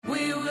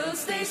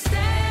stay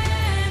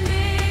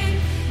standing.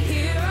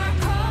 Hear our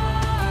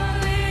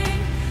calling.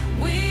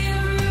 We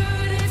are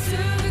rooted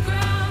to the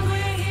ground.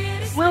 We're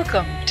here to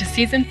Welcome to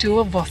Season 2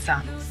 of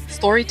Vossa,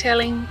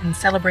 storytelling and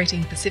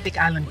celebrating Pacific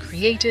Island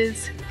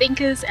creators,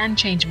 thinkers and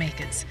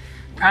changemakers,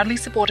 proudly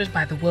supported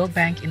by the World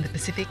Bank in the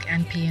Pacific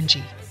and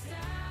PNG.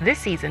 This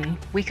season,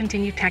 we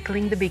continue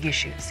tackling the big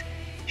issues,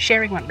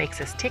 sharing what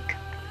makes us tick,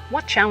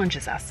 what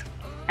challenges us,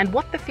 and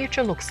what the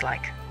future looks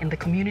like in the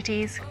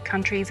communities,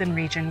 countries and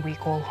region we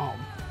call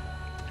home.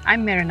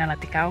 I'm Marinella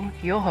Tikau,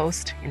 your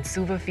host in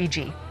Suva,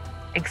 Fiji,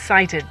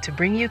 excited to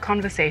bring you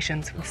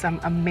conversations with some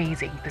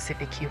amazing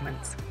Pacific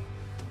humans.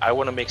 I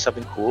want to make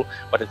something cool,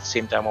 but at the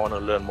same time, I want to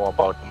learn more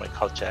about my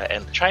culture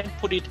and try and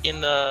put it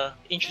in an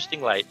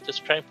interesting light.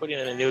 Just try and put it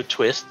in a new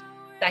twist.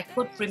 I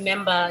could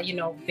remember,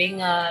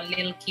 being a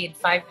little kid,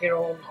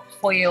 5-year-old,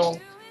 4-year-old,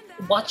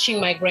 watching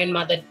my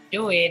grandmother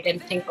do it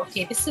and think,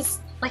 okay, this is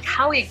like,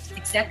 how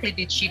exactly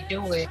did she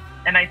do it?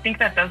 And I think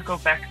that does go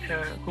back to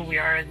who we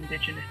are as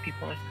Indigenous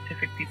people, as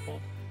Pacific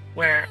people,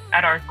 where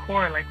at our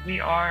core, we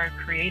are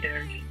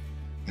creators.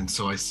 And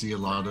so I see a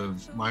lot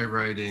of my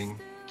writing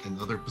and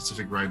other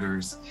Pacific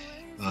writers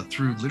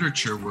through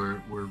literature,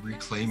 we're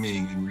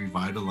reclaiming and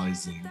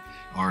revitalizing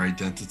our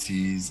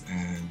identities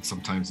and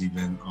sometimes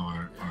even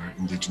our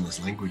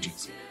Indigenous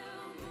languages.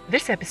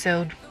 This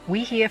episode, we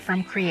hear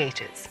from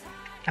creators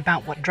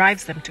about what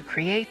drives them to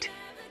create,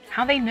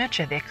 how they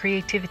nurture their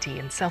creativity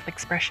and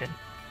self-expression,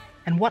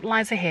 and what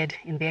lies ahead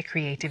in their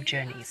creative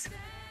journeys.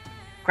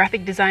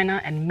 Graphic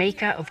designer and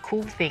maker of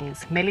cool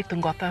things, Meli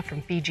Tungota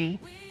from Fiji,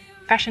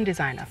 fashion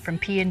designer from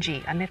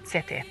PNG, Annette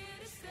Sete,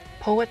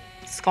 poet,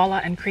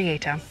 scholar and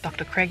creator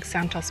Dr. Craig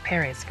Santos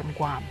Perez from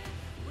Guam,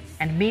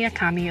 and Mia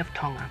Kami of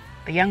Tonga,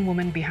 the young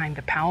woman behind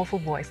the powerful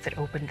voice that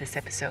opened this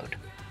episode.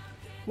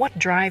 What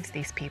drives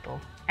these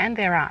people and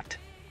their art?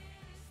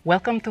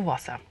 Welcome to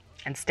Vossa,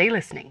 and stay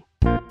listening.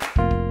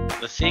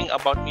 The thing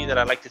about me that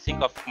I like to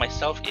think of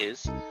myself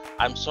is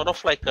I'm sort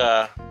of like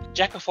a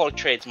jack of all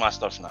trades,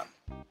 master of none.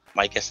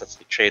 I guess that's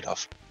the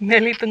trade-off.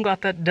 Meli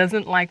Tungota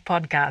doesn't like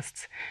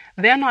podcasts.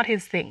 They're not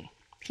his thing.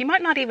 He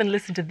might not even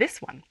listen to this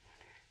one.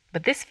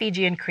 But this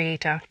Fijian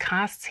creator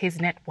casts his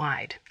net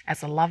wide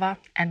as a lover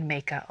and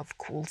maker of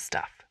cool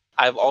stuff.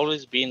 I've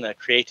always been a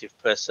creative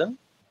person,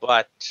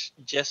 but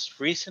just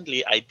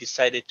recently I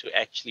decided to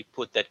actually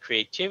put that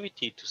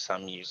creativity to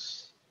some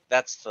use.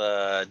 That's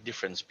the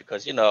difference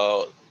because,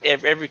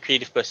 every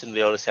creative person,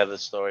 they always have the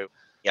story.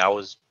 I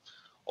was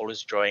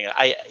always drawing.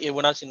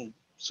 When I was in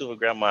Suva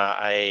Grammar,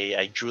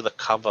 I drew the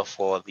cover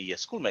for the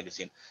school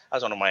magazine. That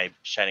was one of my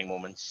shining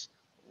moments.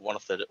 One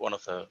of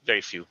the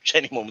very few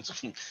shining moments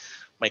of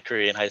my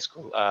career in high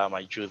school.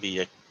 I drew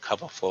the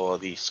cover for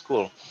the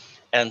school.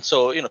 And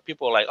so,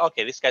 people were like,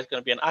 okay, this guy's going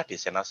to be an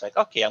artist. And I was like,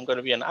 okay, I'm going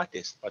to be an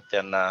artist. But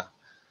then,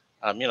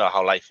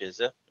 how life is.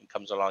 It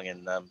comes along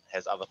and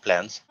has other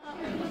plans.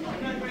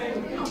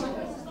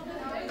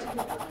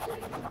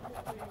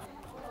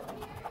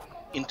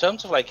 In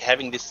terms of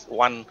having this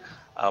one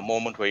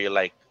moment where you're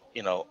like,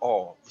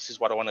 this is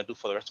what I want to do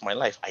for the rest of my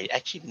life. I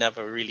actually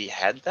never really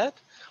had that.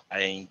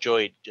 I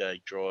enjoyed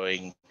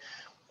drawing,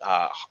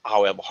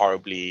 however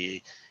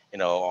horribly,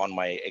 on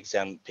my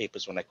exam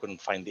papers when I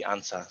couldn't find the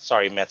answer.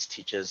 Sorry, maths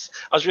teachers.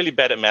 I was really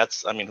bad at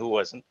maths. I mean, who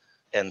wasn't?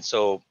 And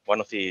so one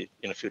of the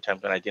few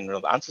times when I didn't know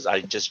the answers,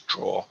 I just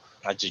draw.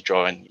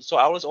 And so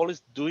I was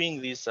always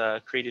doing these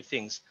creative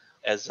things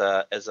as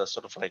a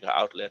sort of like an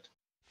outlet.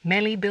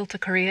 Meli built a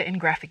career in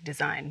graphic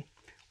design,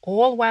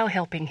 all while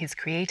helping his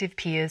creative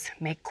peers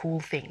make cool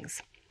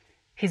things.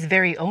 His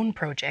very own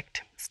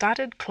project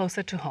started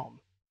closer to home.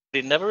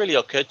 It never really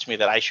occurred to me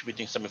that I should be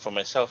doing something for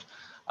myself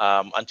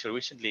until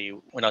recently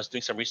when I was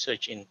doing some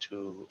research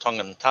into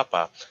Tongan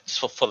tapa, just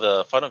for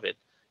the fun of it,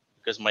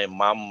 because my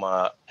mom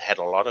had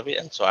a lot of it.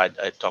 And so I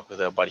talked with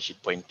her about it.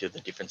 She'd point to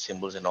the different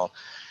symbols and all.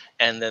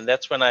 And then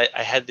that's when I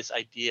had this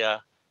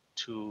idea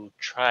to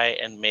try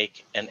and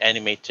make an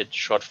animated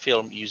short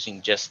film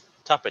using just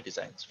tapa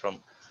designs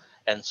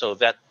and so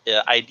that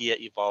idea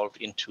evolved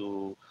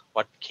into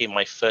what became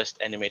my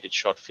first animated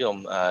short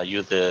film,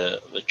 You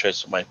the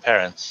Choice of My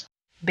Parents.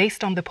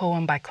 Based on the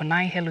poem by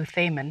Konai Helu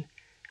Thaman,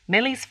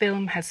 Meli's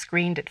film has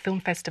screened at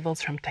film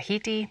festivals from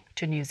Tahiti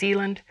to New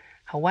Zealand,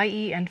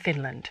 Hawaii and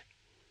Finland.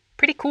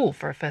 Pretty cool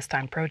for a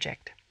first-time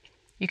project.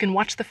 You can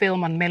watch the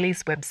film on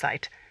Meli's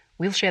website.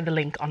 We'll share the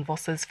link on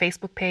Vossa's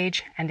Facebook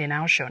page and in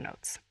our show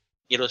notes.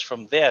 It was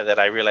from there that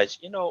I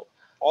realized,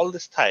 all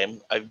this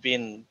time I've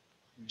been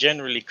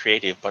generally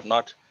creative, but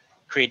not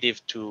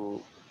creative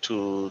for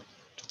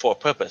a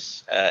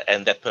purpose,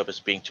 and that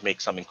purpose being to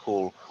make something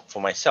cool for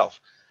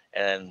myself.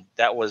 And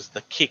that was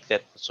the kick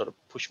that sort of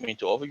pushed me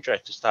into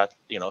overdrive to start,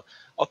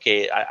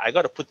 okay, I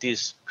got to put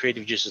these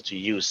creative juices to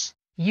use.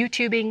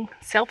 YouTubing,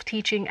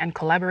 self-teaching and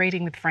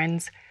collaborating with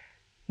friends,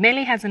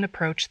 Meli has an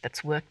approach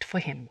that's worked for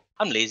him.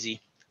 I'm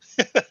lazy.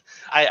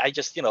 I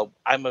just,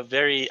 I'm a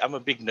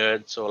big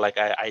nerd. So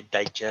I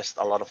digest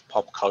a lot of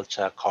pop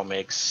culture,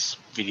 comics,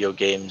 video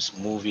games,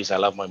 movies. I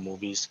love my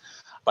movies.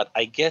 But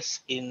I guess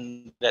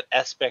in that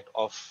aspect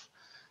of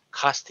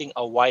casting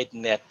a wide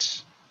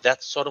net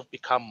that's sort of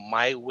become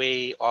my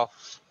way of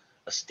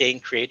staying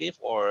creative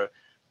or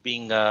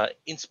being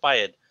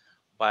inspired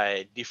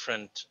by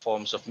different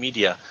forms of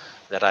media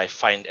that I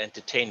find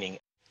entertaining.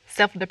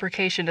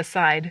 Self-deprecation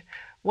aside,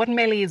 what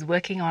Meli is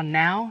working on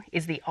now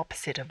is the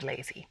opposite of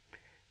lazy.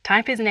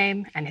 Type his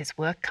name and his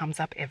work comes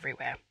up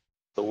everywhere.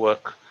 The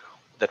work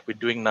that we're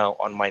doing now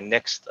on my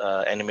next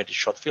animated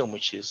short film,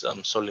 which is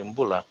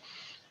Solimbula,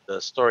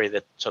 the story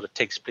that sort of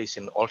takes place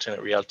in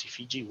alternate reality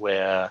Fiji,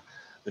 where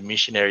the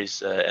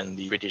missionaries and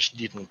the British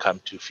didn't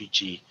come to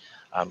Fiji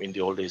in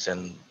the old days,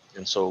 and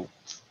so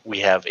we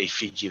have a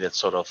Fiji that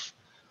sort of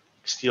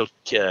still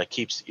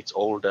keeps its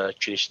old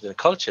traditions and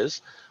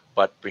cultures,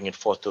 but bring it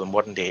forth to the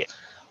modern day,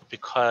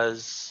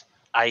 because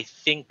I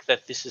think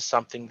that this is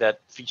something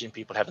that Fijian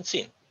people haven't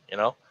seen. You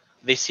know,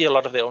 they see a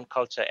lot of their own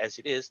culture as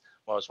it is.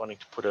 I was wanting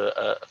to put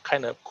a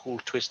kind of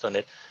cool twist on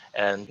it,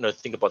 and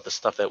think about the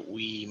stuff that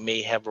we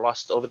may have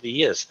lost over the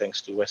years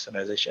thanks to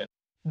Westernization.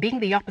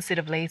 Being the opposite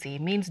of lazy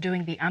means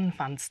doing the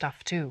unfun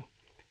stuff too.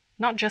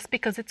 Not just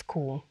because it's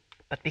cool,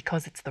 but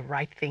because it's the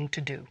right thing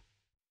to do.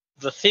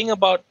 The thing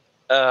about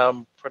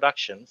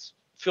productions,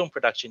 film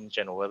production in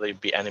general, whether it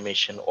be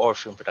animation or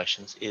film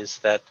productions, is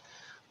that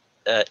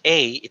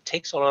A, it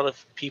takes a lot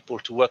of people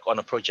to work on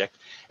a project,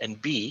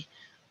 and B,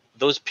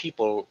 those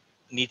people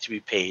need to be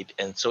paid,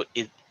 and so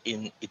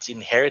it's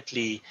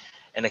inherently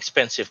an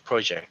expensive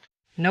project.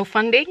 No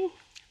funding?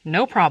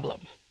 No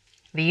problem.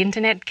 The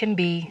internet can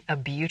be a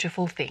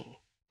beautiful thing.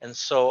 And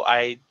so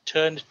I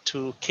turned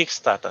to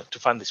Kickstarter to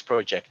fund this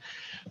project.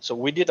 So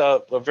we did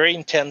a very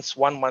intense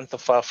 1 month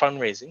of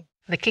fundraising.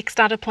 The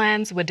Kickstarter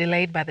plans were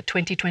delayed by the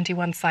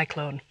 2021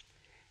 cyclone.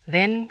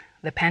 Then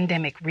the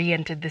pandemic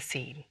re-entered the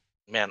scene.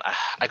 Man,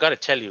 I got to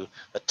tell you,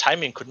 the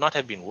timing could not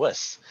have been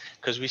worse,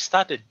 because we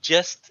started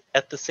just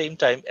at the same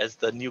time as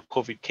the new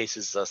COVID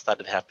cases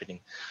started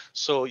happening.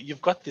 So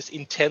you've got this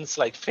intense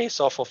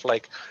face-off of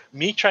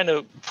me trying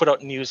to put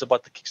out news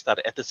about the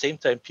Kickstarter. At the same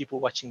time, people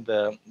watching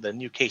the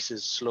new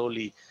cases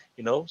slowly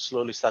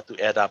start to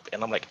add up.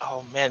 And I'm like,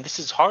 oh man, this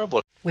is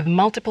horrible. With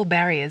multiple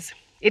barriers,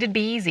 it'd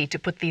be easy to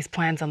put these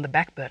plans on the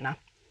back burner.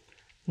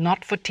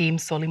 Not for Team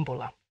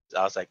Solimbula.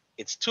 I was like,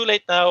 it's too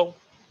late now.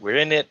 We're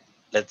in it.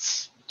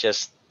 Let's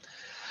just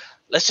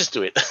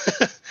do it.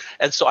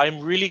 And so I'm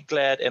really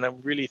glad and I'm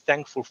really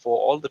thankful for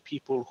all the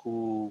people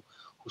who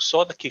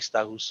saw the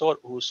Kickstarter,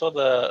 who saw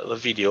the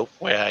video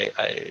where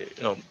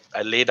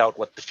I laid out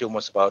what the film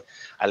was about.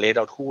 I laid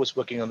out who was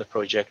working on the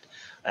project,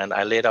 and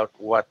I laid out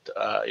what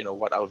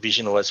our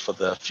vision was for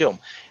the film.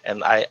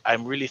 And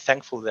I'm really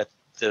thankful that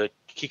there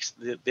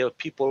were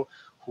people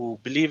who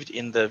believed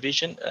in the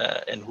vision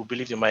and who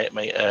believed in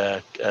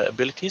my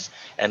abilities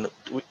and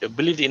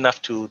believed enough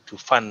to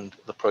fund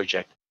the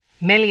project.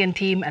 Meli and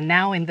team are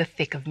now in the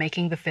thick of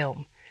making the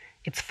film.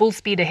 It's full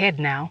speed ahead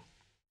now.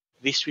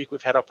 This week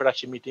we've had our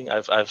production meeting.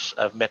 I've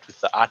met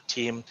with the art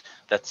team.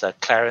 That's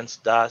Clarence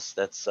Das.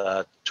 That's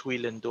Tui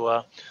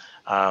Lindua.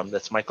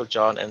 That's Michael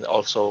John, and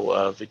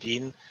also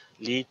Vidin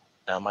Lee,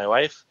 my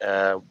wife.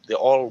 They're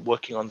all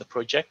working on the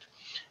project.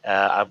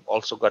 I've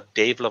also got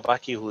Dave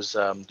Lavaki, who's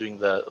doing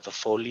the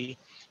Foley.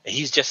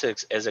 He's just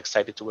as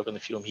excited to work on the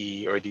film.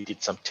 He already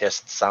did some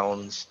test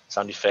sound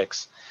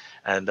effects.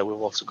 And we've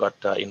also got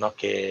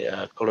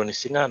Inoke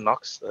Kolonisinga,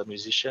 Knox, the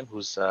musician,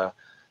 who's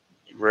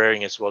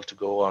raring as well to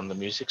go on the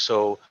music.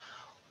 So,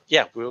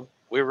 yeah,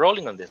 we're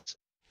rolling on this.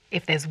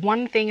 If there's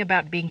one thing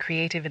about being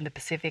creative in the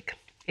Pacific,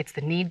 it's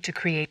the need to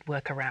create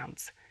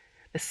workarounds.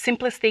 The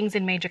simplest things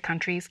in major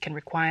countries can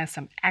require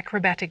some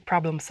acrobatic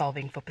problem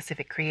solving for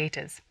Pacific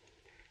creators.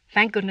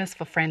 Thank goodness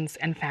for friends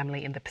and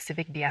family in the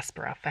Pacific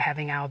diaspora for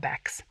having our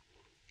backs.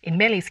 In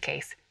Meli's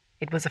case,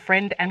 it was a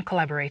friend and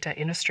collaborator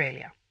in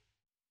Australia.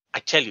 I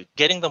tell you,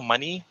 getting the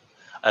money,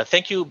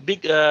 thank you,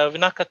 big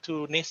Vinaka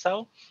to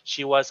Nesau.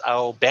 She was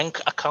our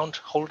bank account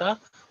holder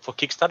for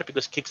Kickstarter,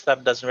 because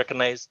Kickstarter doesn't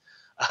recognize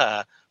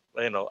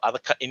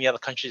any other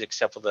countries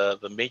except for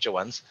the major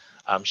ones.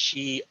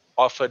 She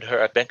offered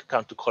her a bank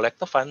account to collect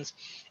the funds,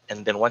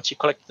 and then once she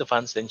collected the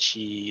funds, then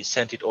she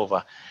sent it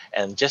over.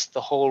 And just the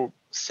whole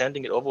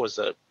sending it over was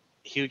a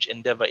huge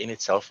endeavor in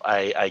itself.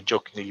 I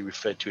jokingly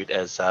referred to it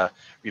as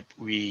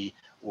we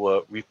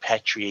were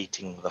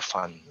repatriating the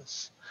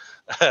funds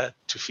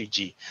to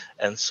Fiji.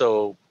 And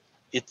so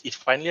it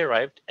finally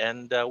arrived,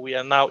 and we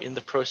are now in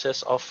the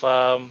process of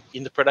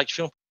in the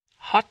production.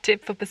 Hot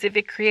tip for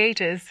Pacific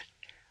creators: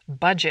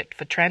 budget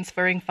for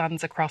transferring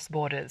funds across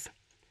borders.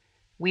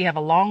 We have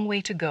a long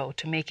way to go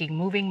to making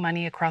moving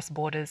money across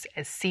borders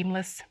as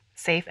seamless,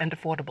 safe, and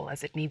affordable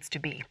as it needs to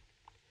be.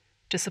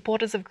 To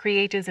supporters of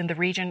creators in the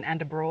region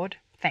and abroad,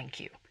 thank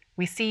you.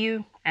 We see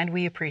you and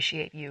we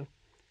appreciate you.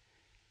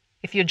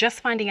 If you're just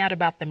finding out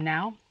about them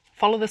now,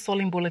 follow the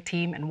Solimbula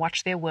team and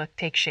watch their work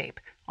take shape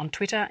on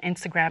Twitter,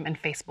 Instagram,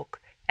 and Facebook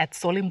at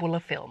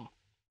Solimbula Film.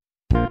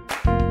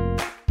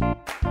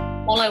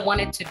 All I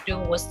wanted to do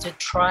was to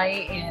try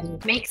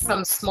and make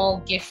some small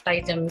gift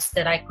items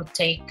that I could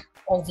take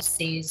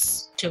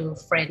overseas to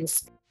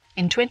friends.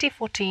 In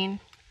 2014,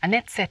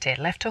 Annette Sete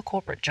left her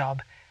corporate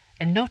job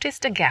and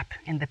noticed a gap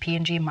in the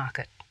PNG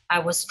market. I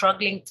was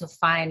struggling to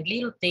find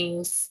little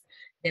things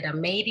that are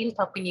made in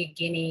Papua New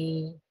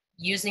Guinea,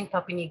 using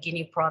Papua New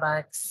Guinea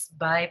products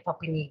by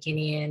Papua New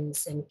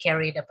Guineans and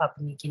carry the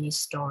Papua New Guinea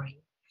story.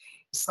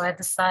 So I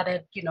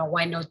decided,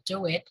 why not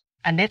do it?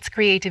 Annette's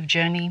creative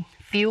journey,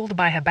 fueled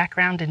by her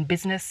background in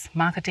business,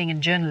 marketing,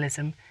 and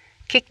journalism,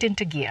 kicked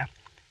into gear,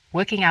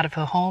 working out of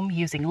her home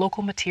using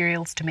local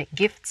materials to make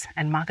gifts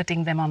and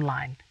marketing them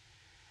online.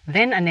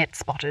 Then Annette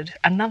spotted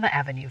another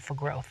avenue for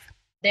growth.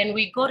 Then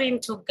we got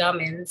into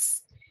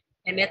garments,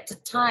 and at the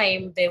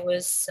time there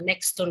was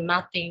next to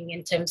nothing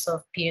in terms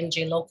of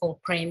PNG local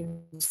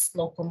prints,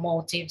 local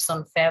motifs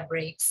on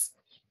fabrics,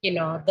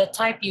 the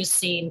type you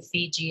see in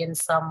Fiji and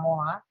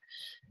Samoa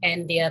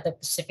and the other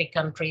Pacific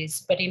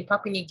countries. But in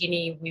Papua New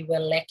Guinea, we were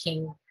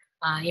lacking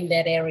in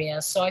that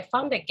area. So I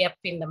found a gap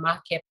in the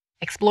market.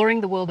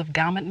 Exploring the world of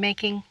garment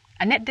making,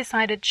 Annette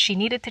decided she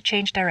needed to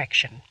change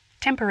direction,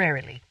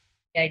 temporarily.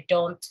 I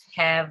don't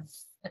have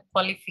a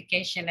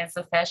qualification as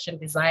a fashion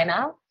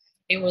designer.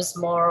 It was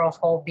more of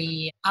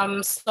hobby.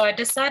 So I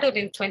decided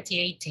in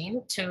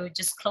 2018 to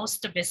just close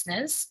the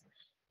business,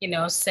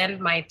 send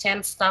my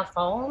 10 staff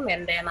home,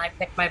 and then I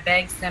packed my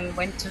bags and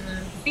went to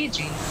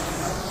Fiji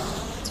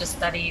to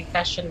study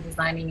fashion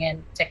designing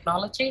and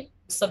technology.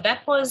 So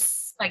that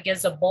was, I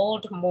guess, a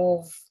bold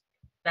move.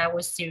 That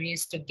was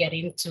serious to get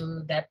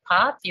into that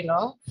path,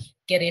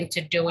 get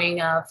into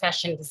doing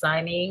fashion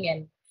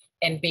designing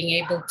and being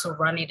able to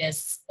run it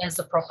as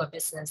a proper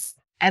business.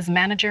 As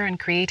manager and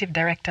creative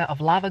director of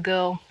Lava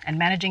Girl and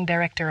managing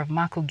director of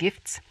Maku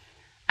Gifts,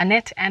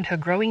 Annette and her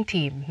growing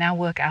team now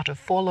work out of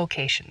 4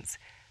 locations,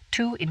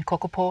 2 in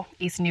Kokopo,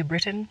 East New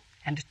Britain,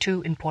 and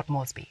 2 in Port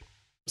Moresby.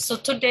 So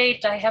to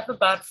date, I have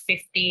about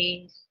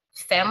 50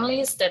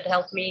 families that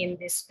help me in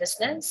this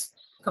business,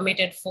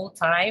 committed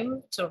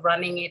full-time to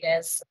running it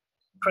as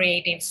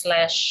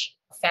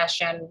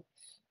creative/fashion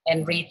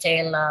and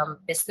retail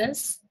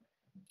business.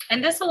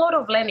 And there's a lot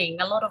of learning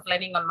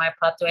on my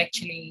part to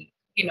actually,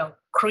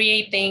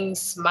 create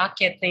things,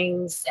 market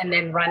things, and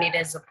then run it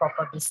as a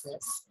proper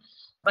business.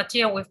 But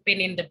yeah, we've been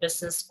in the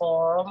business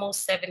for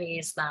almost 7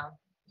 years now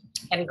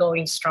and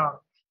going strong.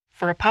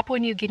 For a Papua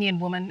New Guinean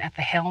woman at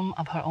the helm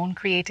of her own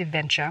creative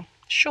venture,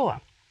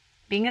 sure,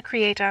 being a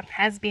creator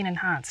has been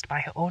enhanced by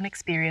her own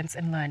experience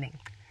and learning.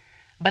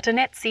 But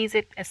Annette sees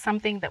it as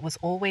something that was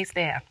always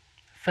there,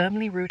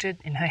 firmly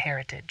rooted in her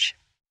heritage.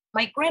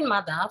 My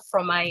grandmother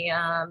from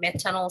my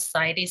maternal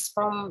side is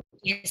from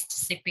East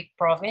Sepik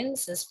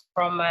province, is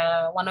from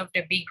one of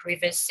the big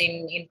rivers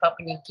in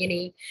Papua New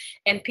Guinea,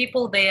 and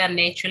people there are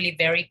naturally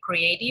very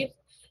creative.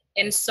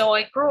 And so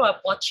I grew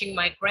up watching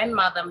my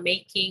grandmother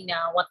making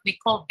what we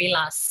call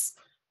bilas,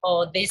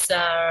 or these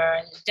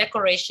are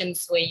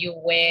decorations where you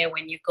wear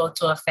when you go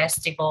to a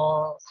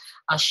festival,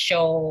 a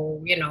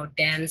show,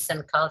 dance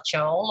and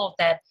culture, all of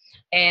that.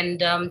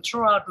 And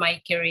throughout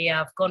my career,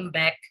 I've gone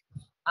back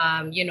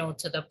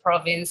to the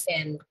province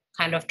and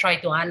kind of try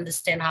to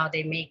understand how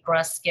they make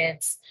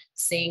baskets,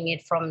 seeing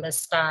it from the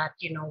start,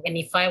 and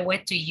if I were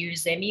to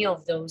use any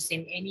of those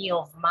in any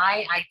of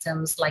my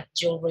items like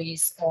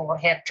jewelries or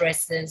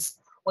hairdresses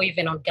or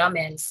even on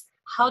garments,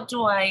 how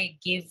do I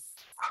give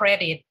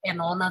credit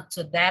and honor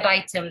to that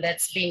item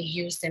that's being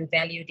used and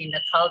valued in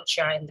the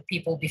culture and the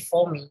people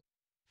before me?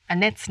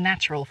 Annette's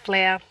natural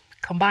flair,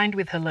 combined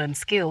with her learned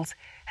skills,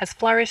 has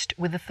flourished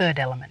with the third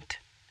element: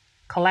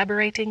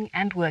 collaborating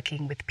and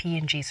working with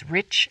PNG's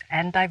rich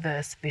and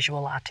diverse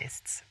visual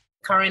artists.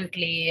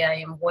 Currently, I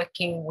am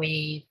working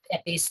with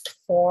at least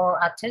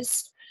 4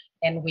 artists,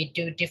 and we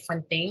do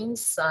different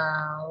things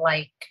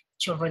like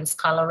children's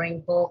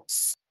coloring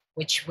books,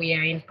 which we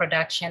are in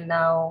production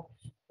now.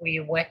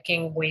 We're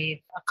working with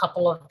a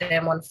couple of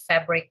them on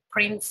fabric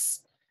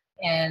prints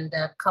and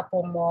a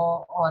couple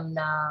more on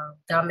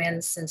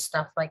garments and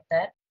stuff like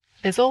that.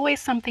 There's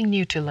always something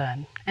new to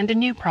learn and a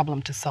new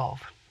problem to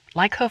solve,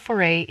 like her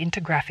foray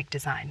into graphic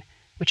design,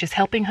 which is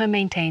helping her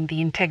maintain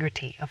the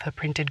integrity of her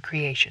printed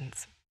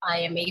creations. I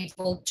am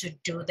able to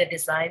do the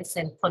designs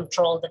and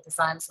control the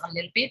designs a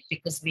little bit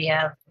because we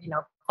have,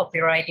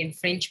 copyright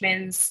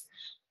infringements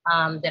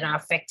that are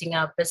affecting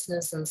our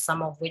business, and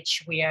some of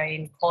which we are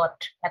in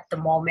court at the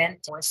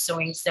moment. We're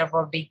suing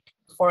several big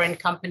foreign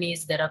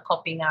companies that are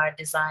copying our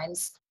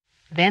designs.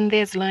 Then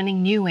there's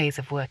learning new ways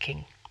of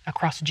working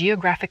across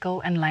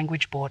geographical and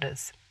language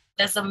borders.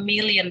 There's a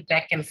million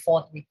back and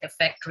forth with the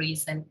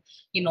factories and,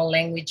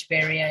 language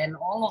barrier and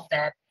all of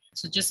that.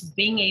 So just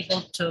being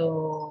able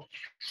to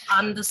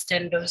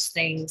understand those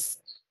things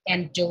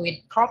and do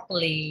it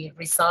properly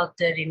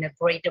resulted in a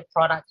greater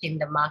product in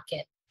the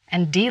market.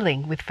 And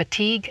dealing with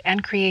fatigue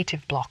and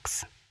creative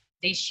blocks.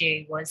 This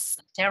year was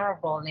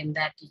terrible in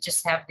that you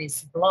just have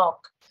this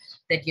block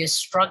that you're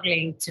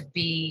struggling to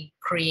be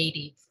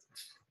creative.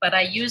 But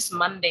I use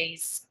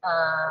Mondays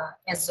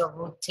as a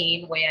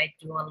routine where I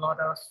do a lot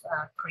of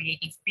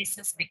creative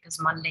pieces because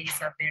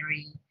Mondays are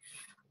very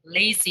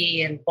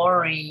lazy and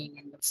boring.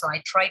 And so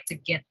I try to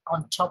get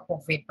on top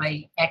of it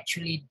by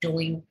actually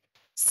doing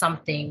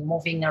something,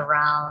 moving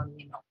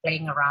around,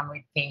 playing around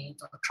with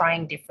paint or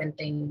trying different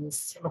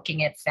things,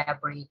 looking at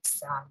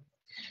fabrics.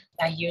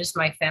 I use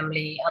my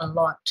family a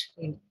lot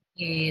in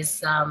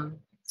is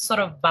sort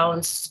of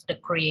bounce the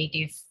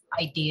creative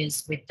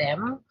ideas with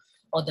them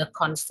or the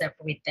concept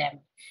with them.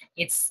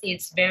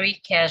 It's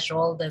very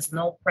casual. There's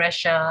no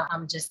pressure.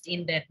 I'm just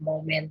in that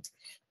moment,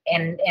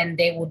 and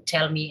they would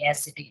tell me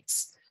as it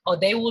is, or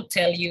they will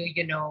tell you,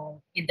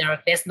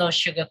 indirect. There's no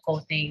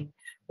sugarcoating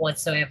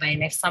whatsoever.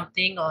 And if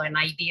something or an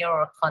idea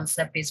or a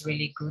concept is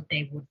really good,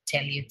 they would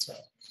tell you to.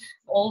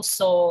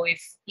 Also,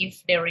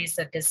 if there is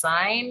a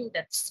design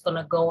that's going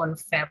to go on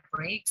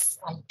fabrics,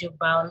 I do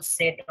bounce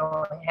it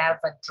or have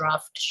a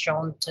draft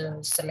shown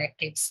to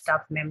selected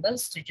staff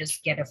members to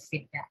just get a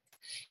feedback.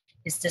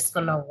 Is this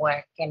going to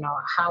work?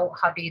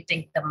 How do you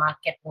think the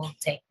market will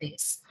take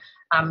this?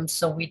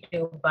 So we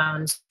do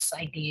bounce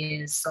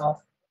ideas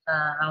of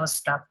our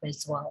staff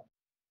as well.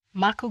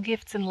 Mako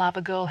Gifts and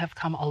Lava Girl have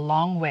come a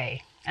long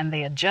way, and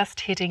they are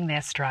just hitting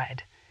their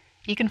stride.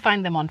 You can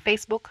find them on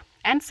Facebook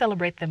and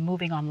celebrate them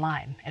moving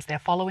online as their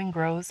following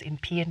grows in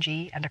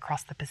PNG and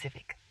across the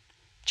Pacific.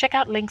 Check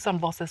out links on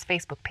Voss's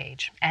Facebook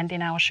page and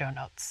in our show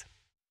notes.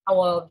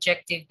 Our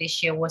objective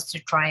this year was to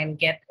try and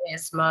get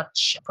as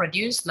much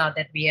produced now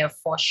that we have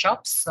 4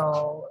 shops.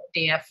 So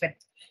the effort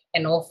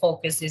and all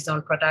focus is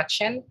on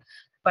production.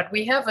 But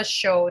we have a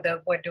show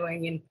that we're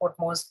doing in Port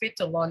Moresby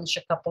to launch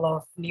a couple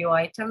of new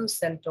items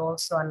and to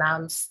also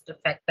announce the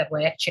fact that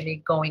we're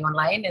actually going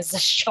online as a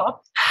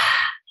shop,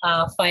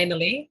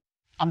 finally.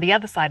 On the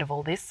other side of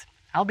all this,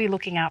 I'll be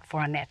looking out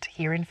for Annette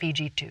here in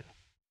Fiji too.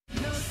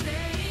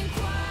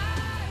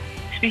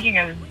 Speaking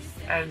as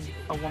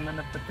a woman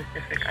of the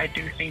Pacific, I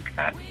do think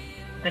that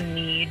the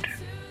need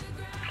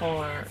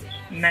for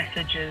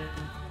messages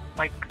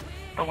like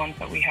the ones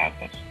that we have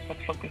that's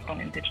focused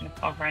on Indigenous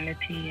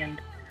sovereignty and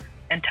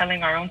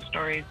telling our own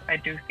stories, I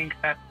do think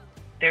that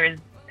there is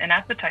an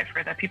appetite for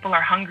it, that people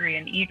are hungry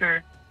and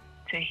eager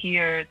to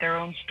hear their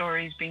own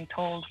stories being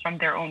told from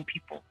their own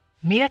people.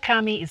 Mia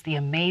Kami is the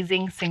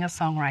amazing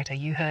singer-songwriter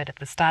you heard at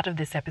the start of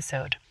this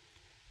episode.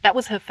 That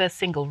was her first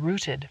single,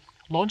 Rooted,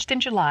 launched in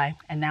July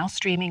and now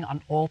streaming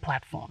on all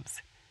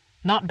platforms.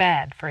 Not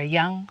bad for a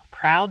young,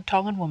 proud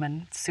Tongan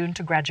woman soon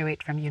to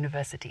graduate from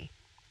university.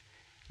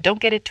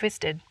 Don't get it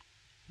twisted.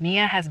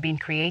 Mia has been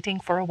creating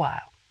for a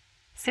while,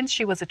 since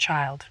she was a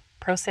child,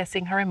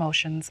 processing her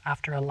emotions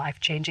after a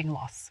life-changing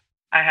loss.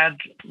 I had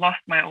lost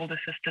my older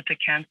sister to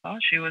cancer.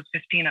 She was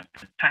 15 at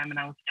the time and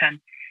I was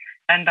 10.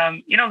 And,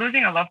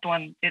 losing a loved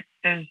one,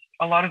 there's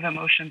a lot of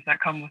emotions that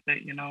come with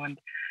it,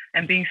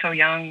 and being so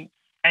young,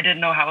 I didn't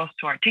know how else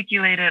to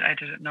articulate it. I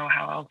didn't know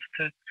how else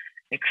to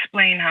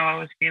explain how I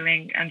was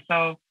feeling. And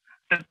so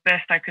the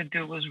best I could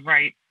do was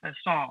write a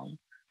song.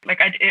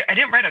 Like I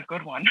didn't write a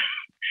good one.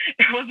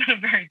 It wasn't a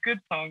very good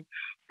song,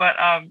 but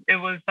it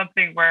was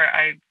something where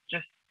I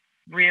just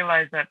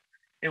realized that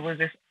it was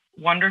this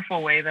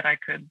wonderful way that I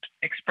could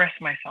express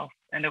myself,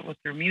 and it was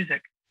through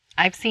music.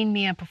 I've seen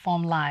Mia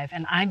perform live,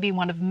 and I'd be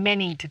one of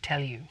many to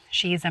tell you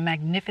she is a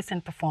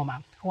magnificent performer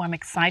who I'm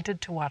excited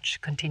to watch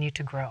continue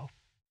to grow.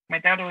 My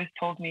dad always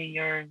told me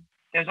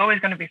there's always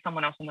going to be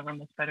someone else in the room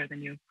that's better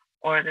than you,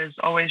 or there's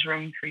always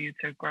room for you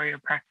to grow your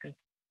practice,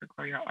 to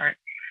grow your art.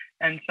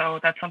 And so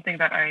that's something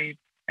that I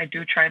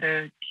do try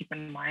to keep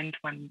in mind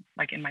when,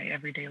 like, in my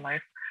everyday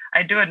life.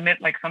 I do admit,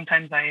 like,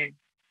 sometimes I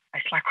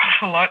slack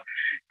off a lot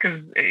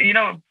because,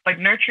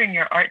 nurturing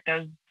your art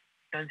does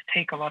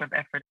take a lot of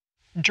effort.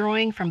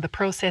 Drawing from the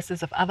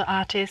processes of other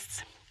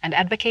artists and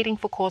advocating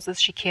for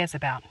causes she cares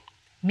about,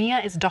 Mia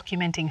is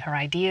documenting her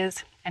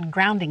ideas and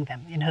grounding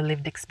them in her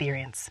lived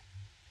experience.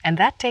 And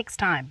that takes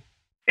time.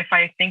 If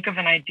I think of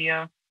an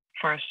idea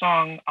for a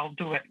song, I'll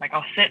do it. Like,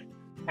 I'll sit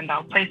and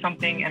I'll play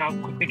something and I'll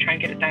quickly try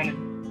and get it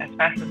down as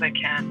fast as I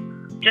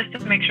can, just to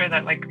make sure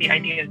that, like, the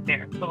idea is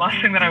there. The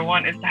last thing that I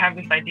want is to have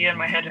this idea in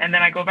my head and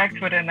then I go back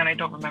to it and then I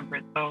don't remember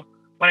it. So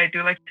what I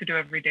do like to do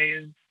every day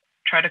is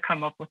try to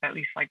come up with at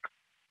least like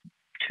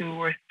 2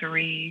 or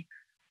 3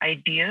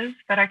 ideas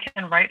that I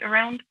can write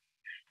around.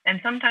 And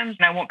sometimes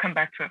I won't come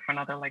back to it for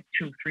another like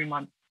 2-3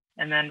 months.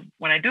 And then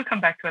when I do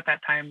come back to it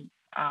that time,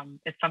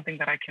 it's something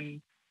that I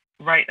can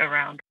write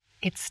around.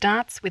 It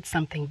starts with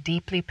something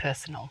deeply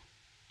personal,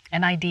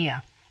 an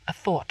idea, a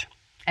thought,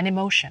 an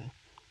emotion,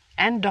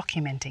 and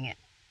documenting it.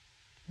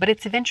 But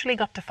it's eventually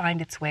got to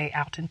find its way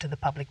out into the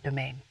public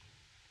domain.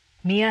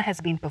 Mia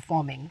has been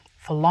performing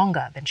for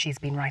longer than she's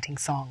been writing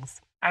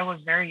songs. I was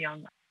very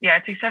young. Yeah,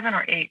 I'd say 7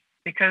 or 8,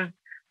 because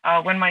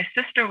when my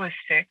sister was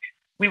sick,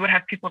 we would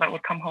have people that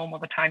would come home all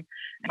the time.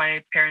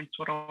 My parents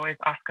would always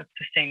ask us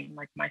to sing,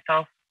 like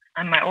myself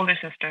and my older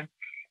sister.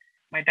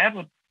 My dad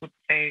would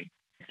say,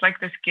 it's like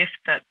this gift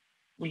that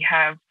we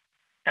have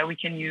that we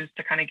can use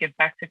to kind of give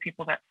back to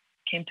people that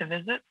came to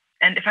visit.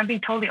 And if I'm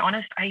being totally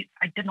honest, I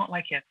did not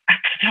like it at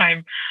the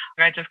time.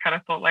 I just kind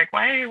of thought, like,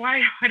 why do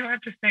I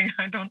have to sing?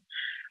 I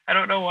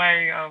don't know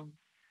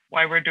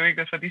why we're doing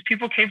this. But these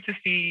people came to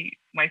see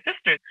my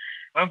sister.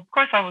 Of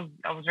course, I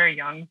was very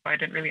young, so I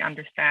didn't really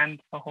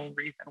understand the whole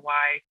reason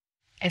why.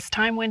 As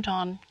time went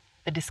on,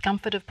 the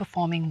discomfort of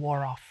performing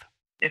wore off.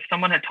 If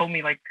someone had told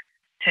me like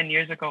 10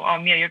 years ago, oh,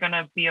 Mia, you're going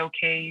to be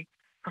okay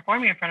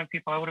performing in front of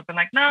people, I would have been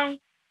like, no,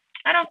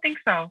 I don't think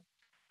so.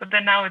 But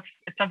then now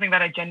it's something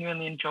that I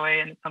genuinely enjoy,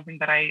 and it's something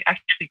that I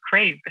actually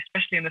crave,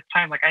 especially in this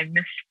time. Like I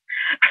miss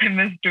I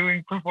miss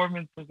doing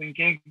performances and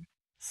gigs.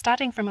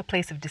 Starting from a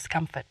place of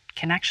discomfort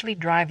can actually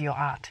drive your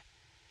art.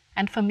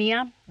 And for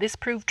Mia, this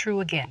proved true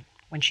again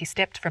when she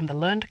stepped from the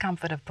learned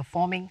comfort of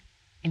performing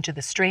into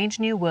the strange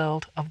new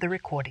world of the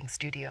recording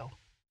studio.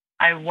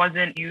 I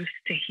wasn't used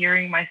to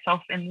hearing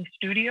myself in the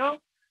studio,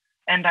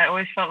 and I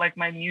always felt like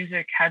my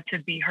music had to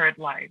be heard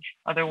live.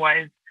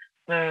 Otherwise,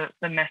 the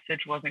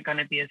message wasn't going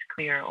to be as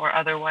clear, or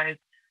otherwise.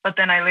 But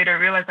then I later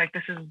realized like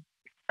this is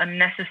a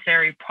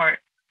necessary part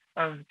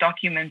of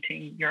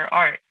documenting your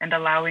art and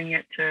allowing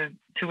it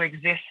to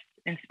exist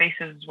in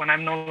spaces when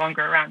I'm no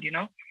longer around, you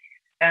know?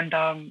 And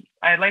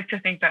I like to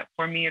think that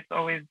for me, it's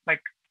always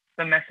like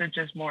the message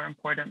is more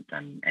important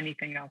than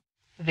anything else.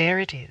 There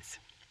it is.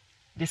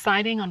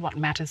 Deciding on what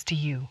matters to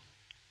you,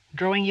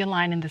 drawing your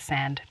line in the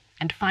sand,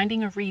 and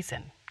finding a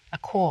reason, a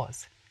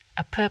cause,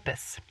 a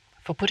purpose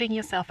for putting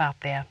yourself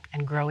out there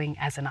and growing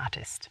as an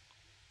artist.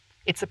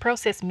 It's a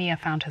process Mia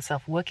found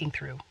herself working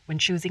through when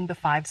choosing the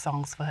 5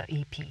 songs for her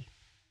EP.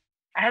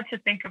 I had to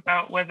think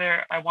about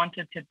whether I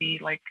wanted to be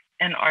like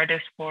an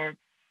artist, or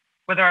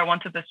whether I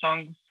wanted the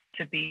songs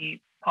to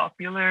be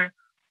popular,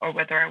 or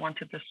whether I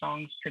wanted the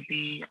songs to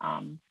be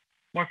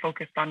more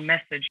focused on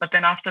message. But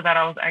then after that,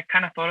 I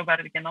kind of thought about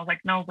it again. I was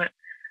like, no, but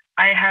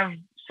I have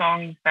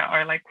songs that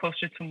are like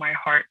closer to my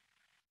heart,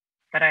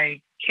 that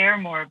I care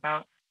more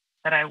about,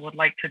 that I would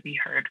like to be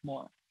heard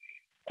more.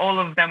 All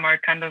of them are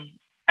kind of,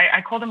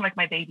 I call them like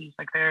my babies.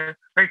 Like they're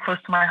very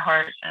close to my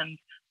heart, and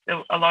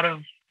a lot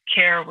of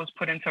care was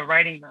put into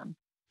writing them.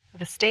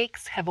 The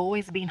stakes have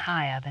always been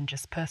higher than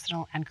just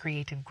personal and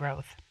creative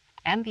growth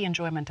and the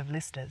enjoyment of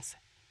listeners.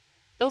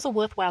 Those are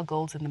worthwhile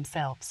goals in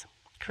themselves.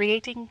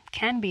 Creating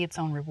can be its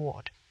own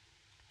reward.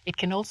 It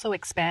can also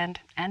expand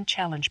and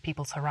challenge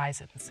people's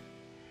horizons.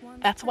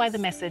 That's why the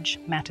message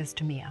matters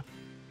to Mia.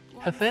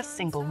 Her first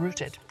single,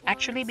 Rooted,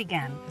 actually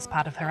began as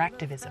part of her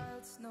activism.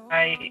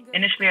 I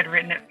initially had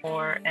written it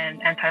for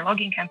an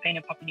anti-logging campaign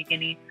in Papua New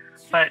Guinea,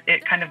 but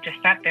it kind of just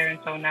sat there, and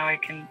so now I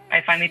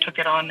finally took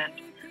it on, and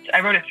I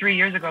wrote it 3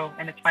 years ago,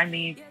 and it's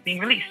finally being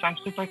released, so I'm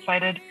super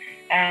excited.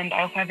 And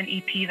I also have an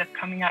EP that's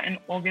coming out in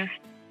August.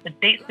 The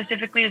date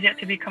specifically is yet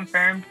to be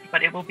confirmed,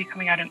 but it will be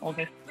coming out in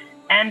August.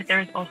 And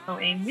there's also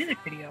a music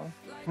video.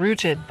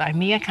 Rooted by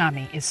Mia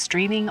Kami is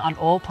streaming on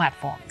all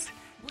platforms.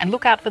 And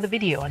look out for the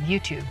video on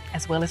YouTube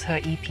as well as her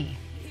EP.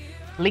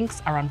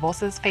 Links are on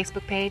Vosa's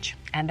Facebook page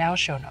and our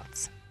show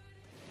notes.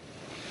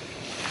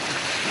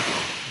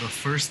 The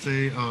first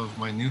day of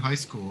my new high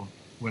school,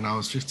 when I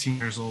was 15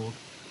 years old,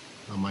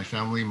 my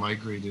family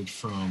migrated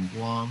from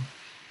Guam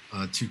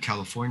to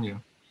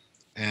California.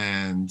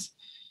 And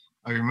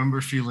I remember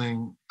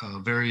feeling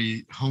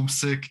very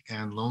homesick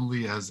and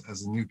lonely as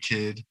a new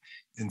kid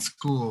in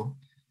school.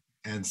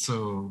 And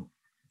so,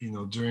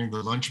 during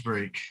the lunch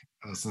break,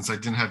 since I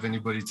didn't have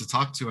anybody to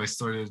talk to, I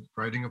started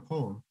writing a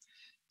poem.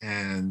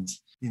 And,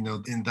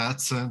 in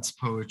that sense,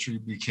 poetry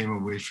became a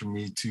way for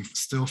me to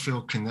still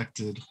feel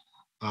connected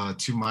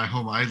to my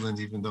home island,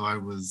 even though I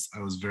was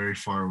very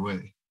far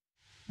away.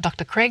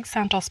 Dr. Craig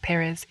Santos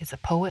Perez is a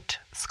poet,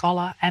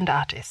 scholar, and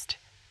artist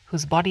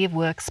whose body of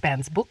work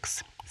spans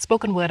books,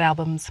 spoken word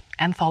albums,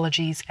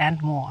 anthologies,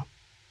 and more.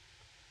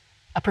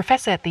 A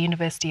professor at the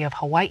University of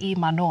Hawaii,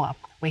 Manoa,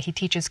 where he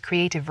teaches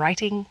creative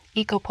writing,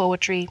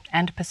 eco-poetry,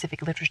 and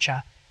Pacific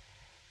literature,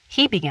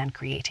 he began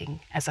creating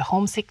as a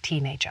homesick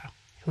teenager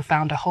who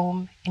found a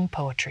home in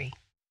poetry.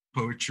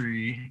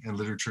 Poetry and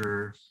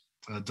literature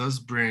does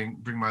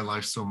bring my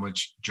life so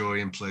much joy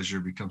and pleasure,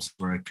 becomes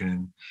where I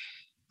can,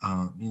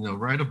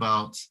 write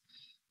about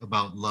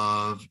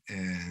love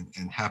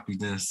and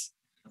happiness.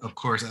 Of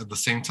course, at the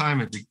same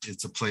time,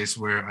 it's a place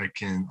where I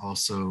can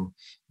also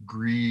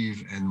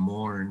grieve and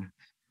mourn,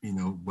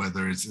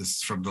 whether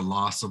it's from the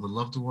loss of a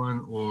loved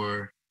one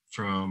or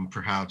from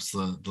perhaps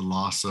the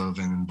loss of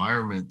an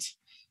environment.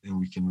 And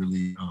we can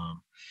really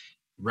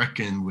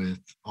reckon with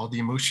all the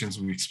emotions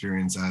we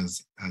experience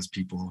as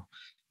people,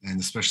 and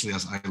especially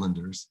as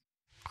islanders.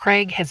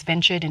 Craig has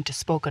ventured into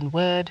spoken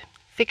word,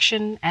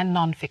 fiction, and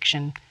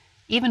nonfiction,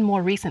 even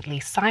more recently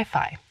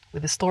sci-fi,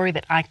 with a story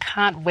that I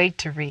can't wait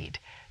to read,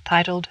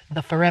 titled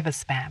The Forever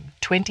Spam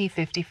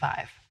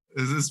 2055.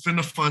 It's been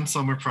a fun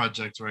summer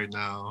project right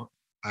now.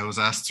 I was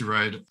asked to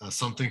write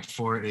something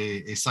for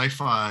a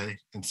sci-fi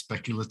and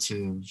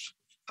speculative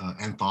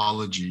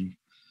anthology.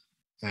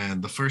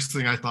 And the first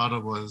thing I thought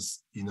of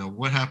was,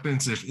 what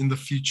happens if in the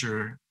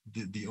future,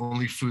 the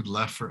only food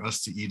left for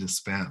us to eat is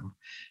Spam?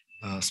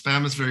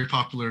 Spam is very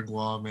popular in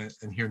Guam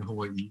and here in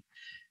Hawaii.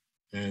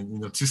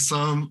 And, to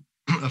some,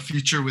 a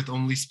future with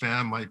only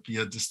Spam might be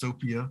a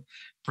dystopia.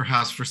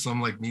 Perhaps for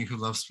some like me who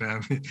loves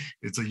Spam,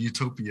 it's a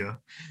utopia.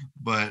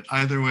 But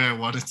either way, I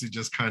wanted to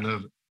just kind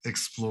of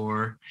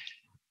explore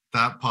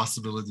that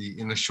possibility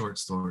in a short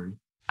story.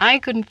 I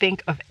couldn't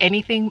think of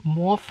anything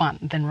more fun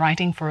than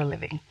writing for a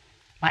living.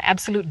 My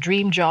absolute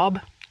dream job,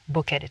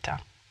 book editor.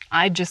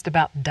 I'd just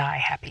about die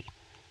happy.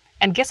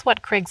 And guess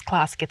what Craig's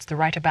class gets to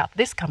write about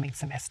this coming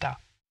semester?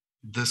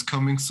 this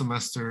coming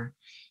semester,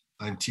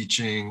 I'm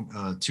teaching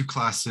 2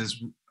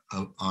 classes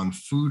on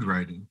food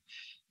writing.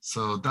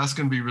 So that's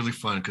going to be really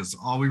fun because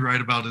all we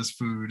write about is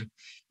food.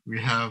 We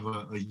have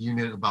a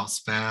unit about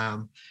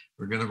Spam.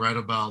 We're going to write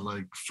about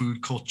like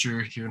food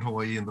culture here in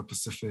Hawaii and the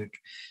Pacific.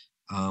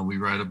 We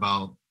write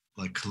about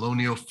like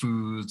colonial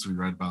foods. We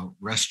write about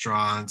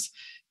restaurants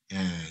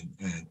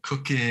and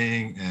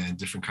cooking and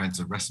different kinds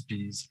of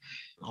recipes.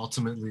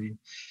 Ultimately,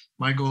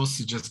 my goal is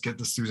to just get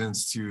the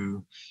students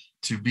to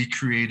be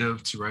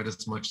creative, to write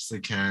as much as they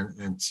can,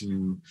 and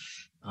to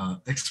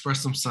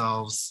express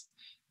themselves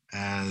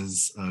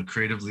as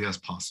creatively as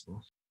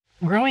possible.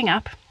 Growing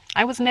up,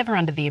 I was never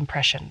under the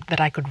impression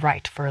that I could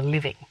write for a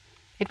living.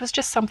 It was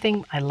just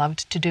something I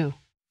loved to do.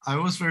 I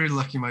was very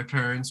lucky. My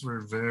parents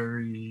were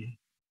very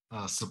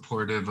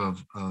supportive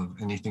of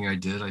anything I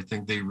did. I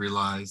think they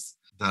realized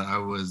that I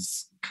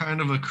was kind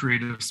of a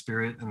creative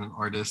spirit and an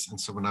artist. And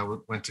so when I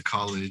went to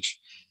college,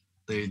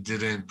 they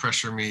didn't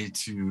pressure me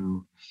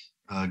to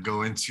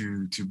go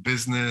into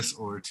business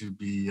or to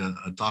be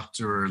a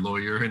doctor or a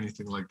lawyer or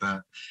anything like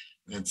that.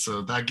 And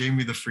so that gave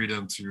me the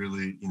freedom to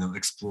really,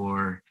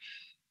 explore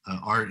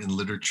art and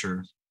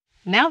literature.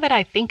 Now that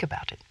I think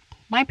about it,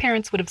 my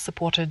parents would have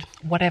supported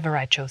whatever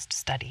I chose to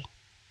study.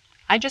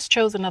 I just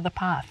chose another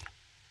path,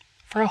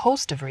 for a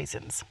host of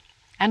reasons,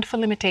 and for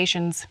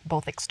limitations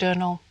both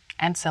external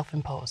and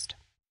self-imposed.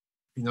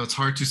 It's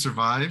hard to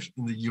survive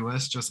in the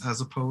US just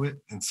as a poet.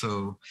 And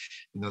so,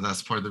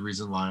 that's part of the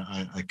reason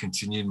why I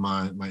continued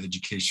my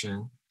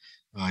education.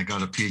 I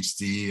got a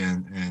PhD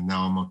and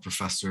now I'm a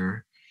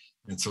professor.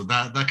 And so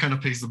that kind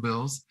of pays the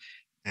bills.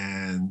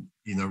 And,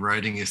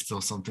 writing is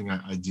still something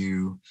I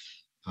do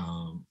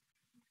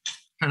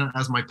kind of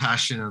as my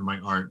passion and my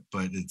art,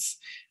 but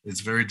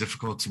it's very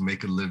difficult to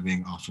make a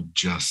living off of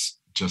just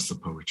the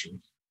poetry.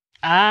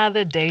 Ah,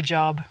 the day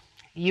job.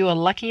 You are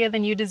luckier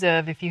than you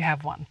deserve if you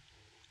have one.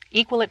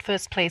 Equal at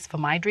first place for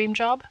my dream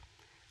job,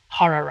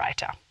 horror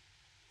writer.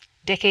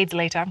 Decades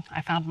later,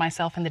 I found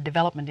myself in the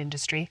development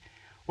industry,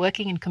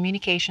 working in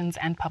communications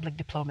and public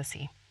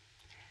diplomacy.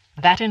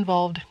 That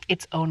involved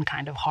its own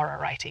kind of horror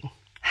writing.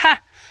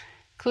 Ha!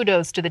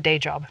 Kudos to the day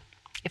job.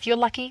 If you're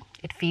lucky,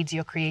 it feeds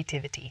your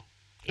creativity.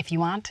 If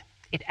you aren't,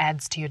 it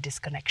adds to your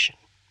disconnection.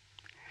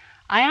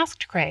 I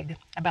asked Craig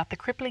about the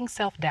crippling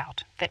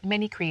self-doubt that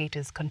many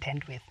creators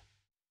contend with.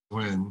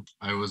 When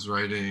I was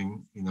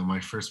writing, my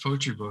first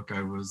poetry book,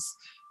 I was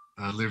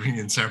living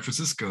in San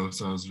Francisco.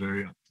 So I was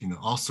very,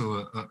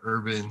 also an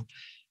urban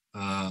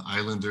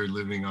islander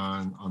living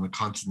on the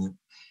continent.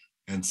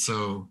 And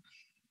so,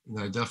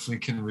 I definitely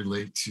can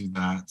relate to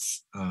that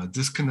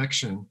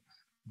disconnection.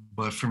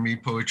 But for me,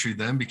 poetry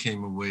then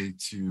became a way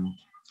to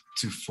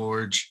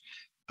forge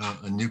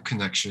a new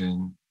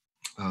connection,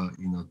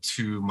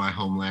 to my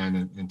homeland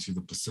and to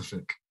the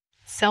Pacific.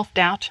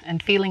 Self-doubt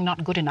and feeling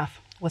not good enough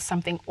was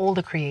something all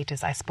the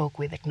creators I spoke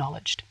with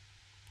acknowledged.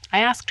 I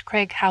asked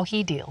Craig how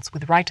he deals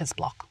with writer's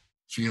block.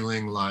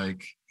 Feeling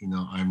like,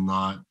 I'm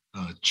not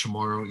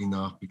Chamorro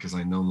enough because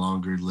I no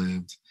longer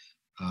lived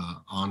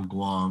on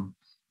Guam.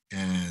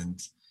 And,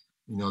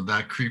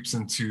 that creeps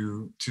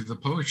into the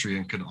poetry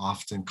and could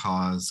often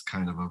cause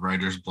kind of a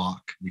writer's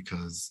block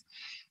because,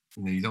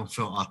 you don't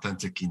feel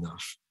authentic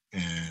enough.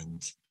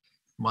 And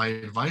my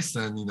advice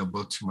then,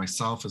 both to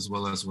myself as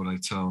well as what I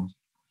tell,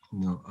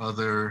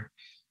 other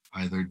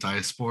either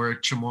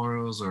diasporic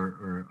Chamorros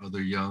or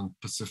other young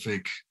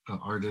Pacific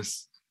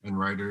artists and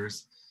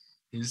writers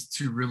is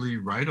to really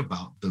write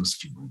about those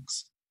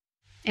feelings.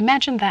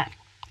 Imagine that,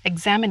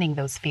 examining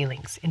those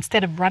feelings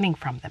instead of running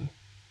from them.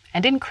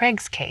 And in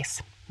Craig's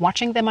case,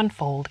 watching them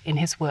unfold in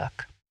his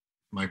work.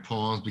 My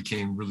poems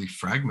became really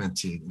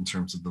fragmented in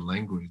terms of the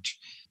language.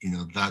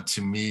 That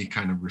to me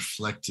kind of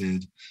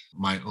reflected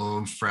my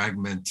own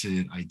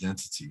fragmented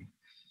identity.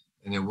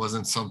 And it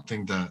wasn't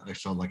something that I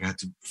felt like I had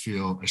to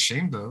feel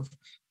ashamed of,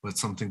 but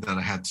something that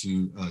I had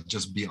to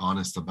just be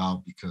honest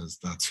about because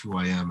that's who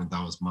I am and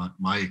that was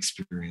my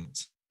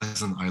experience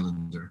as an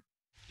islander.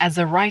 As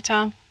a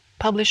writer,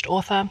 published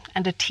author,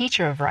 and a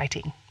teacher of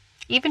writing,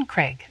 even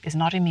Craig is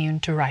not immune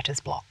to writer's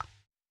block.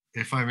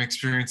 If I'm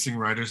experiencing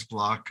writer's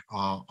block,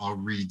 I'll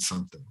read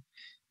something.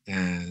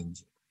 And,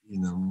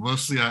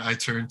 mostly I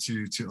turn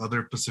to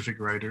other Pacific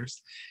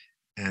writers.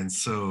 And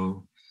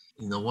so,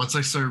 once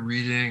I start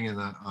reading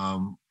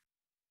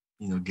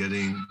and,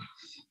 getting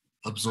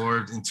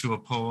absorbed into a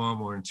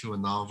poem or into a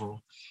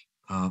novel,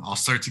 I'll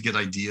start to get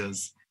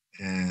ideas.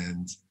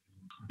 And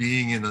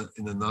being in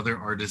another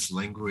artist's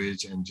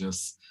language and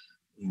just,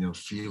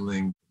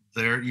 feeling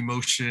their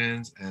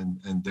emotions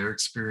and their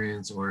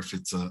experience, or if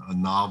it's a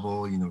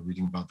novel,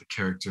 reading about the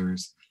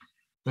characters,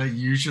 that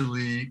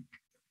usually,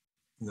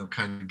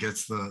 kind of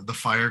gets the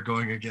fire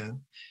going again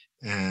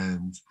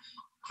and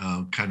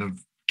kind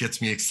of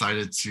gets me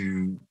excited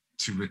to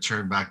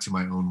return back to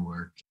my own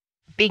work.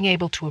 Being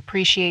able to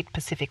appreciate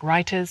Pacific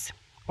writers,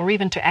 or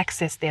even to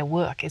access their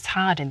work, is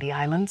hard in the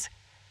islands,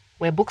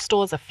 where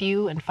bookstores are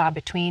few and far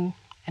between,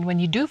 and when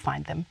you do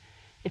find them,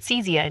 it's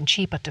easier and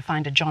cheaper to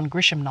find a John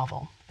Grisham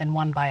novel than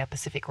one by a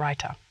Pacific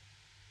writer.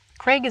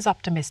 Craig is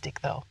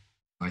optimistic, though.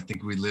 I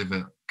think we live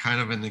at kind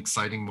of an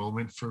exciting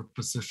moment for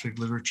Pacific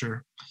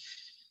literature,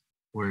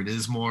 where it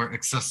is more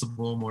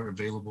accessible, more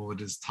available,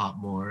 it is taught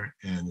more,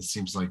 and it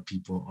seems like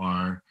people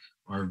are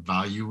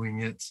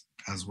valuing it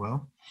as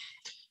well.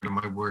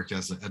 My work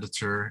as an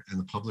editor and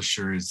the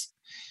publisher is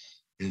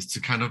to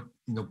kind of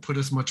put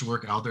as much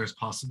work out there as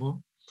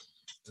possible,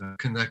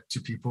 connect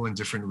to people in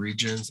different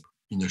regions,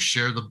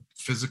 share the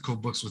physical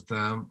books with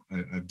them.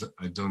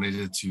 I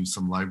donated to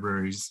some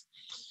libraries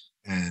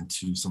and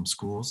to some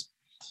schools.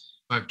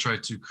 I've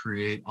tried to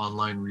create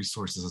online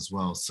resources as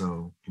well.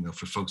 So,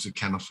 for folks who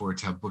can't afford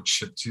to have books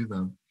shipped to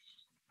them,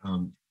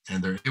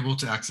 and they're able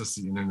to access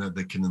the internet,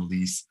 they can at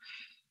least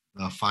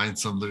find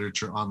some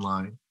literature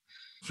online.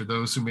 For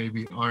those who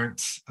maybe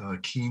aren't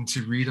keen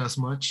to read as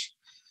much,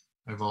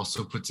 I've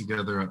also put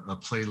together a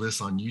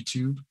playlist on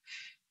YouTube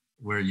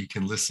where you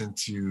can listen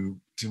to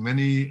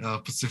many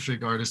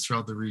Pacific artists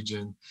throughout the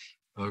region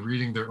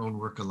reading their own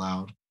work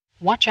aloud.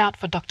 Watch out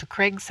for Dr.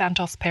 Craig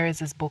Santos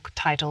Perez's book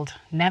titled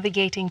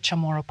Navigating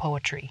Chamorro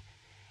Poetry,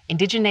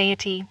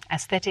 Indigeneity,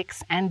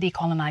 Aesthetics and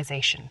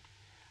Decolonization,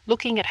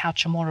 looking at how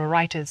Chamorro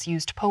writers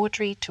used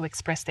poetry to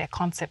express their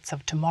concepts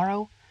of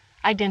tomorrow,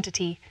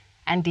 identity,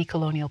 and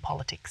decolonial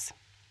politics.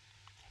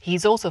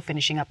 He's also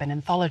finishing up an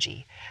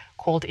anthology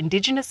called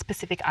Indigenous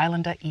Pacific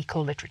Islander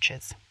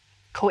Eco-Literatures,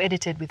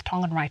 co-edited with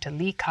Tongan writer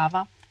Lee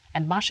Carver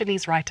and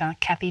Marshallese writer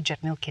Kathy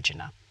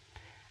Jetnil-Kitchener,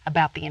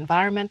 about the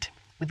environment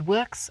with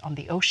works on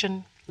the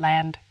ocean,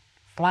 land,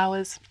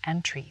 flowers,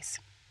 and trees.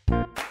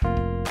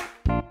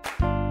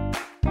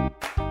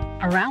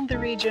 Around the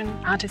region,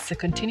 artists are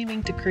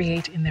continuing to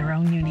create in their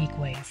own unique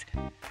ways.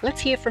 Let's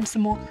hear from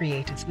some more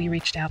creators we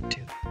reached out to.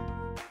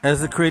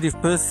 As a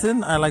creative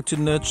person, I like to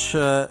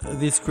nurture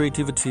this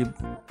creativity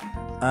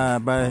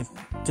by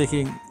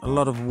taking a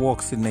lot of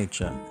walks in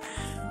nature.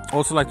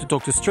 Also like to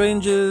talk to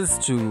strangers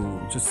to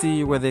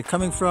see where they're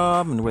coming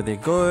from and where they're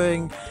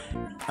going.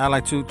 I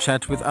like to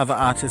chat with other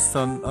artists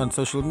on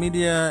social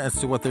media as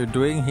to what they're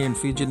doing here in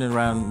Fiji and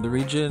around the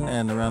region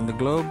and around the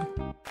globe.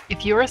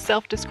 If you're a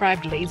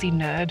self-described lazy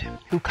nerd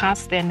who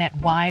casts their net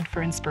wide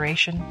for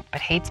inspiration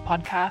but hates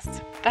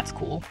podcasts, that's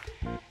cool.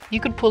 You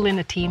could pull in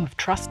a team of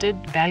trusted,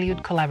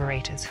 valued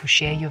collaborators who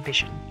share your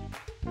vision.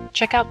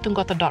 Check out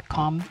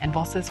Tungota.com and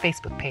Vosa's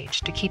Facebook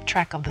page to keep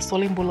track of the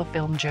Solimbula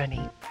film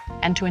journey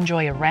and to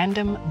enjoy a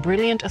random,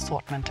 brilliant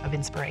assortment of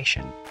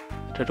inspiration.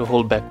 I try to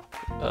hold back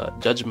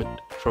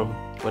judgment from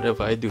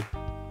whatever I do.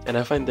 And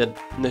I find that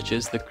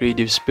nurtures the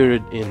creative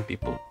spirit in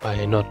people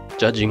by not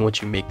judging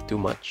what you make too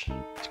much.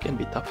 It can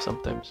be tough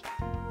sometimes.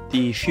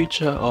 The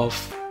future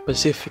of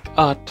Pacific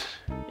art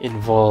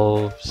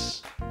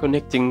involves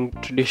connecting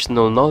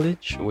traditional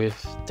knowledge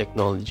with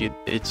technology.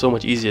 It's so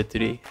much easier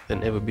today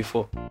than ever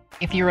before.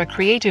 If you're a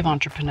creative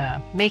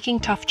entrepreneur, making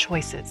tough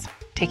choices,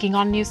 taking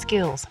on new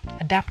skills,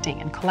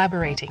 adapting and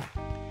collaborating,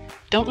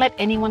 don't let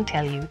anyone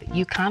tell you that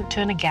you can't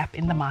turn a gap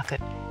in the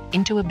market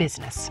into a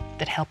business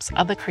that helps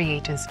other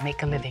creators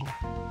make a living.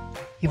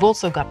 You've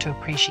also got to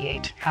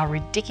appreciate how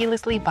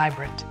ridiculously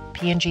vibrant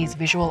PNG's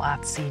visual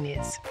arts scene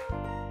is.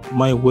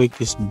 My work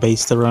is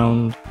based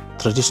around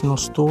traditional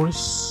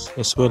stories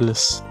as well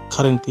as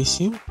current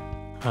issue.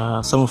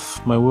 Some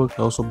of my work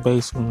are also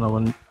based on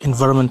our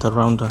environment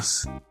around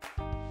us.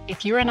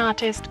 If you're an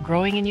artist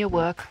growing in your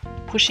work,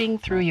 pushing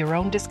through your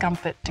own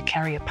discomfort to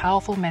carry a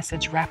powerful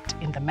message wrapped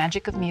in the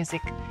magic of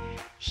music,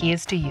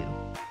 here's to you.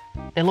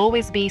 There'll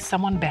always be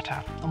someone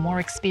better or more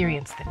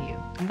experienced than you,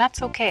 and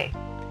that's okay.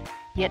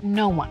 Yet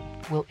no one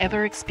will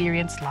ever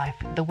experience life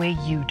the way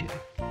you do.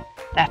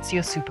 That's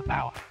your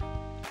superpower.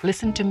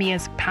 Listen to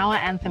Mia's Power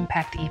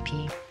Anthem-packed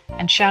EP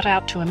and shout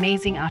out to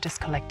amazing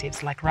artist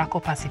collectives like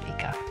Rako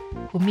Pacifica,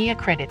 who Mia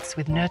credits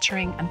with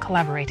nurturing and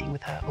collaborating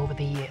with her over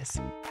the years.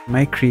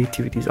 My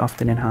creativity is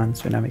often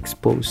enhanced when I'm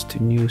exposed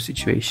to new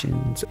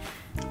situations.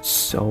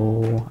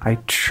 So I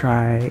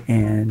try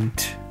and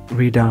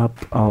read up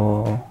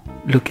or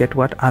look at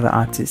what other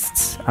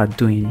artists are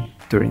doing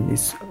during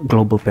this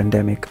global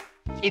pandemic.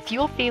 If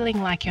you're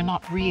feeling like you're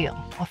not real,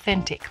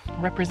 authentic,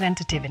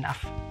 representative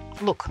enough,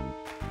 look,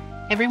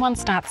 everyone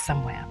starts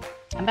somewhere,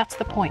 and that's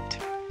the point.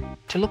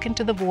 To look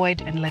into the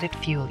void and let it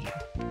fuel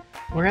you.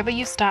 Wherever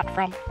you start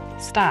from,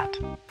 start.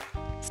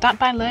 Start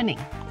by learning.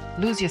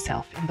 Lose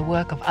yourself in the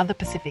work of other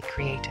Pacific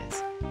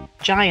creators,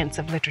 giants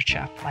of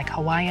literature like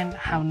Hawaiian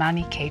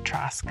Haunani K.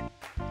 Trask.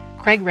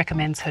 Craig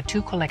recommends her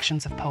 2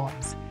 collections of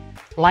poems,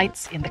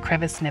 Lights in the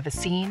Crevice Never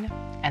Seen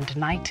and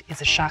Night is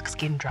a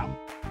Sharkskin Drum.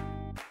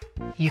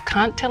 You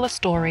can't tell a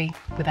story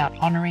without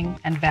honoring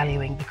and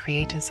valuing the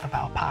creators of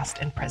our past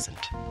and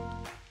present.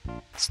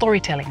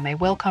 Storytelling may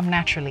well come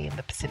naturally in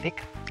the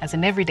Pacific as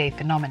an everyday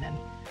phenomenon,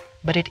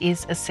 but it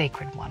is a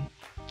sacred one,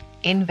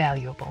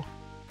 invaluable.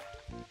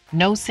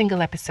 No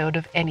single episode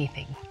of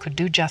anything could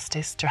do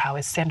justice to how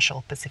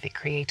essential Pacific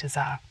creators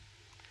are.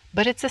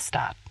 But it's a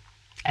start,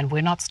 and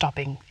we're not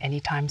stopping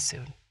anytime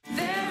soon.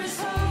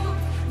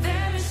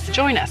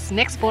 Join us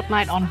next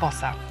fortnight on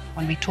Vosa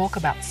when we talk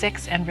about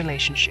sex and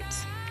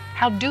relationships.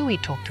 How do we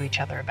talk to each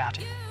other about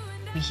it?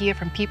 We hear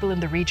from people in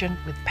the region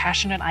with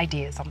passionate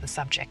ideas on the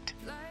subject.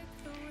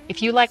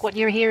 If you like what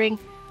you're hearing,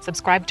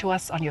 subscribe to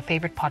us on your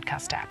favorite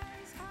podcast app.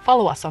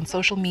 Follow us on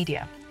social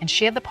media and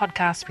share the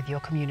podcast with your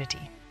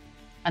community.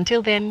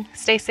 Until then,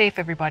 stay safe,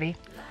 everybody,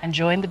 and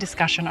join the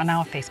discussion on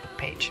our Facebook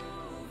page.